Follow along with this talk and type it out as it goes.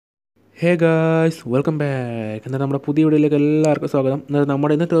Hey guys welcome back. എന്നാൽ നമ്മുടെ പുതിയ വീഡിയോയിലേക്ക് എല്ലാവർക്കും സ്വാഗതം. എന്നാൽ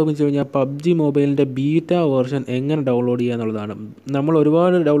നമ്മുടെ ഇന്നത്തെ ടോപ്പിക് വെച്ച് കഴിഞ്ഞാൽ പബ്ജി മൊബൈലിൻ്റെ ബീറ്റ വേർഷൻ എങ്ങനെ ഡൗൺലോഡ് ചെയ്യുക എന്നുള്ളതാണ്. നമ്മൾ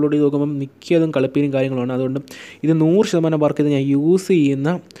ഒരുപാട് ഡൗൺലോഡ് ചെയ്ത് നോക്കുമ്പം മിക്കതും കളിപ്പീരും കാര്യങ്ങളുമാണ്. അതുകൊണ്ട് ഇത് 100% വർക്ക് ചെയ്ത് ഞാൻ യൂസ്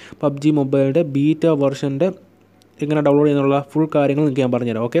ചെയ്യുന്ന പബ്ജി മൊബൈലിൻ്റെ ബീറ്റ വേർഷൻ്റെ എങ്ങനെ ഡൗൺലോഡ് ചെയ്യുന്നുള്ള ഫുൾ കാര്യങ്ങൾ നിങ്ങൾക്ക് ഞാൻ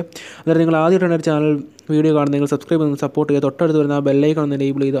പറഞ്ഞുതരാം. ഓക്കെ, അന്നേരം നിങ്ങൾ ആദ്യമായിട്ടാണ് ഒരു ചാനൽ വീഡിയോ കാണുന്നെങ്കിൽ സബ്സ്ക്രൈബ് ചെയ്ത് സപ്പോർട്ട് ചെയ്യുക. തൊട്ടടുത്ത് വരുന്ന ആ ബെല്ലൈക്കൺ ഒന്ന്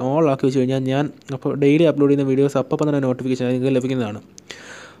എനേബിൾ ചെയ്ത് ഓൾ ആക്കി വെച്ച് കഴിഞ്ഞാൽ ഞാൻ അപ്പോൾ ഡെയിലി അപ്ലോഡ് ചെയ്യുന്ന വീഡിയോസ് അപ്പം തന്നെ നോട്ടിഫിക്കേഷൻ നിങ്ങൾക്ക് ലഭിക്കുന്നതാണ്.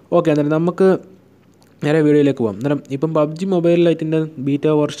 ഓക്കെ, അന്നേരം നമുക്ക് നേരെ വീഡിയോയിലേക്ക് പോകാം. അന്നേരം ഇപ്പം പബ്ജി മൊബൈൽ ലൈറ്റിൻ്റെ ബീറ്റ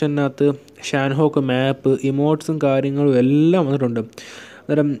വെർഷനകത്ത് ഷാൻഹോക്ക് മാപ്പ് ഇമോട്ട്സും കാര്യങ്ങളും എല്ലാം വന്നിട്ടുണ്ട്.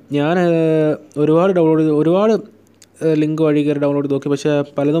 അന്നേരം ഞാൻ ഒരുപാട് ലിങ്ക് വഴി കയറി ഡൗൺലോഡ് ചെയ്ത് നോക്കി, പക്ഷേ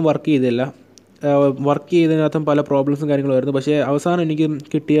പലതും വർക്ക് ചെയ്തില്ല. വർക്ക് ചെയ്തതിനകത്തും പല പ്രോബ്ലംസും കാര്യങ്ങളുമായിരുന്നു. പക്ഷേ അവസാനം എനിക്ക്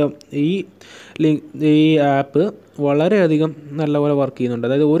കിട്ടിയ ഈ ആപ്പ് വളരെയധികം നല്ലപോലെ വർക്ക് ചെയ്യുന്നുണ്ട്.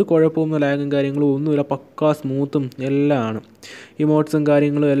 അതായത് ഒരു കുഴപ്പമൊന്നും ലാഗും കാര്യങ്ങളും ഒന്നുമില്ല, പക്കാ സ്മൂത്തും എല്ലാം ആണ്. ഇമോട്ട്സും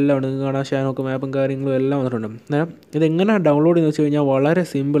കാര്യങ്ങളും എല്ലാം ഉണ്ട്. നിങ്ങൾക്ക് കാണാൻ ഷാനോക്ക് മാപ്പും കാര്യങ്ങളും എല്ലാം വന്നിട്ടുണ്ട്. അന്നേരം ഇതെങ്ങനെയാണ് ഡൗൺലോഡ് ചെയ്യുന്നത് വെച്ച് കഴിഞ്ഞാൽ വളരെ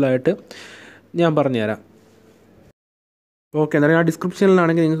സിമ്പിളായിട്ട് ഞാൻ പറഞ്ഞുതരാം. ഓക്കെ, അന്നേരം ആ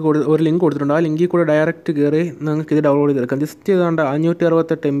ഡിസ്ക്രിപ്ഷനിലാണെങ്കിൽ നിങ്ങൾക്ക് ഒരു ലിങ്ക് കൊടുത്തിട്ടുണ്ട്. ആ ലിങ്കിൽ കൂടെ ഡയറക്റ്റ് കയറി നിങ്ങൾക്ക് ഇത് ഡൗൺലോഡ് ചെയ്തെടുക്കാം. ജസ്റ്റ് ചെയ്താണ്ട്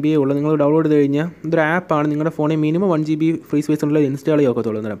 568 MB ഉള്ളൂ. നിങ്ങൾ ഡൗൺലോഡ് ചെയ്ത് കഴിഞ്ഞാൽ ഇതൊരു ആപ്പാണ്. നിങ്ങളുടെ ഫോണിൽ മിനിമം 1 GB ഫ്രീ സ്പേസ് ഉള്ള ഇൻസ്റ്റാൾ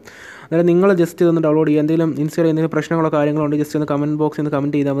ചെയ്യത്തുള്ളൂ. അന്നേരം നിങ്ങൾ ജസ്റ്റ് ഇതൊന്ന് ഡൗൺലോഡ് ചെയ്യുക. എന്തെങ്കിലും ഇൻസ്റ്റാൾ എന്തെങ്കിലും പ്രശ്നങ്ങളോ കാര്യങ്ങളോ ഉണ്ടെങ്കിൽ ജസ്റ്റ് ഒന്ന് കമൻറ്റ് ബോക്സിൽ നിന്ന്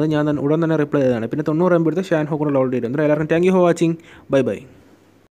കമൻറ്റ് ചെയ്താൽ മതി. ഞാൻ ഉടൻ തന്നെ റിപ്ലൈ ചെയ്തതാണ്. പിന്നെ 90 MB എടുത്ത് ഷാൻഹോക്ക് ഡൗൺലോഡ് ചെയ്തു. അന്നേരം എല്ലാവർക്കും thank you for watching. By.